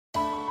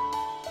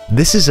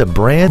This is a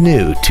brand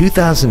new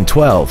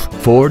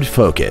 2012 Ford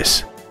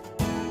Focus.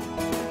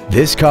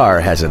 This car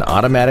has an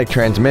automatic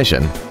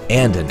transmission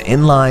and an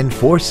inline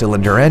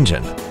 4-cylinder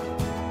engine.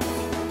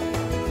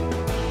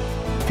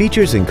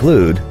 Features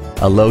include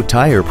a low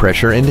tire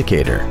pressure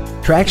indicator,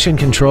 traction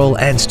control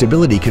and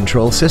stability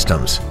control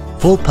systems,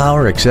 full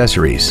power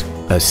accessories,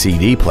 a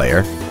CD player,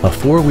 a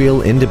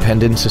 4-wheel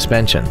independent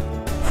suspension,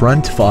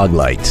 front fog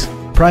lights,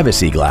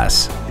 privacy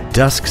glass,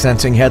 dusk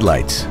sensing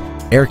headlights,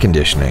 air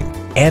conditioning,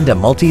 and a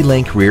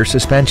multi-link rear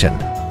suspension.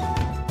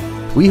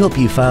 We hope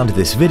you found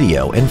this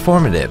video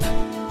informative.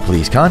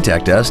 Please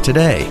contact us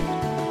today.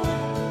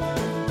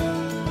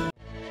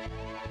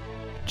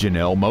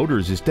 Jannell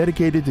Motors is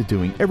dedicated to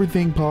doing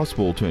everything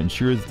possible to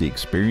ensure that the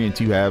experience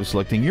you have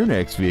selecting your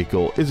next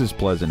vehicle is as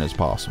pleasant as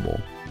possible.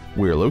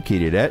 We're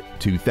located at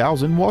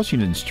 2000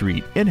 Washington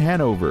Street in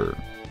Hanover.